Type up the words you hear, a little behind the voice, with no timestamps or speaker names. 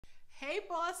Hey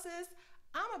bosses,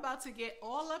 I'm about to get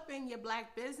all up in your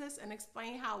black business and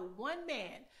explain how one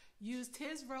man used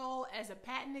his role as a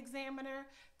patent examiner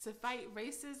to fight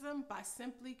racism by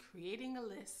simply creating a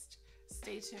list.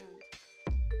 Stay tuned.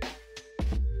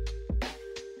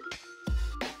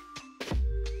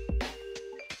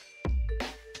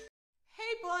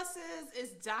 Hey bosses,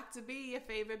 it's Dr. B, your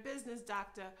favorite business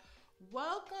doctor.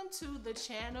 Welcome to the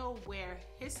channel where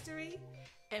history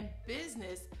and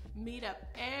business meet up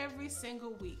every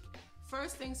single week.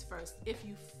 First things first, if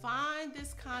you find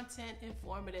this content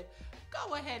informative,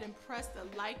 go ahead and press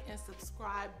the like and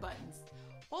subscribe buttons.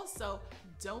 Also,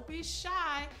 don't be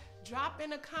shy. Drop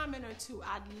in a comment or two.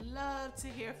 I'd love to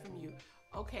hear from you.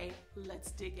 Okay,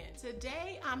 let's dig in.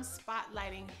 Today, I'm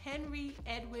spotlighting Henry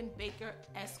Edwin Baker,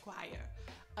 Esquire.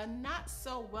 A not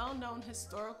so well-known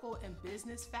historical and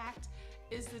business fact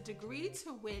is the degree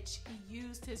to which he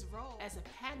used his role as a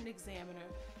patent examiner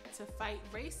to fight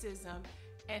racism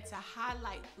and to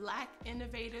highlight Black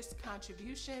innovators'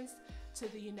 contributions to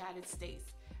the United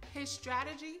States. His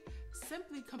strategy,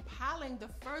 simply compiling the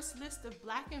first list of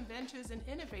Black inventors and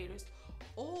innovators,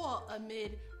 all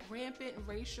amid rampant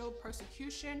racial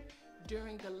persecution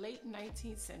during the late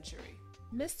 19th century.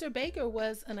 Mr. Baker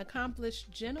was an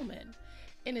accomplished gentleman.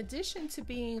 In addition to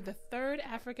being the third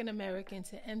African American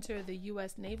to enter the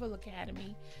U.S. Naval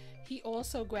Academy, he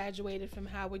also graduated from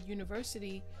Howard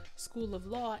University School of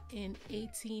Law in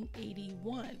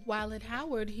 1881. While at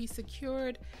Howard, he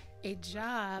secured a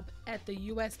job at the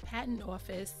U.S. Patent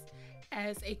Office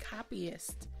as a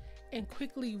copyist and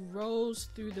quickly rose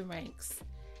through the ranks.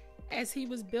 As he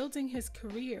was building his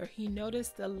career, he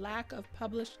noticed the lack of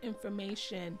published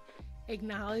information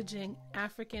acknowledging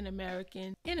African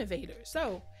American innovators.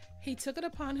 So he took it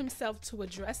upon himself to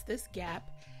address this gap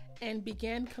and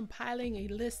began compiling a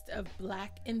list of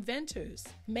Black inventors.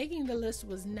 Making the list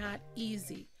was not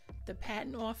easy. The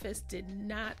Patent Office did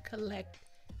not collect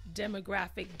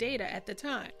demographic data at the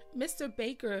time. Mr.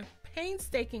 Baker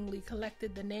painstakingly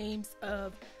collected the names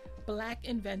of Black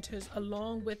inventors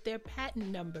along with their patent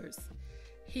numbers.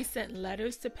 He sent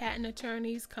letters to patent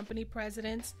attorneys, company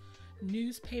presidents,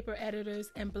 newspaper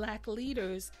editors, and Black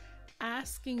leaders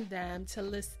asking them to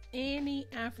list any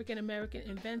African American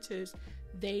inventors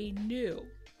they knew.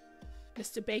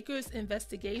 Mr. Baker's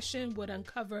investigation would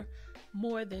uncover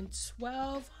more than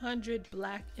 1,200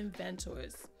 Black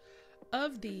inventors.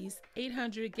 Of these,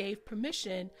 800 gave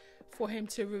permission for him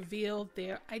to reveal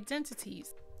their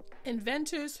identities.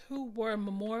 Inventors who were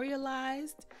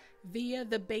memorialized via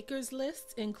the Baker's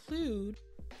list include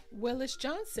Willis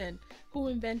Johnson, who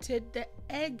invented the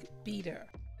egg beater;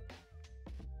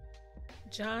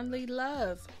 John Lee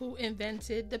Love, who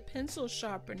invented the pencil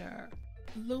sharpener;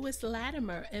 Lewis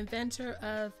Latimer, inventor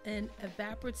of an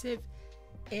evaporative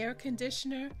air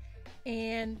conditioner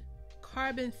and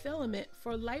carbon filament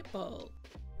for light bulb;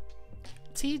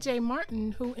 T.J.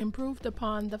 Martin, who improved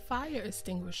upon the fire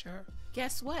extinguisher.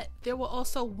 Guess what? There were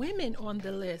also women on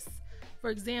the list. For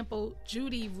example,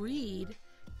 Judy Reed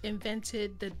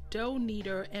invented the dough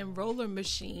kneader and roller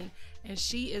machine, and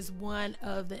she is one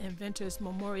of the inventors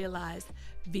memorialized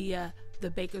via the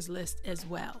Baker's list as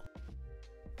well.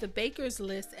 The Baker's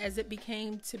list, as it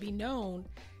became to be known,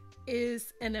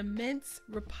 is an immense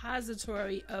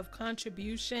repository of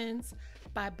contributions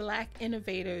by Black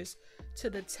innovators to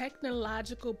the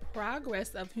technological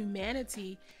progress of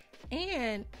humanity,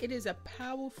 and it is a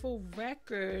powerful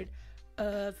record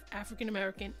of African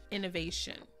American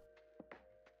innovation.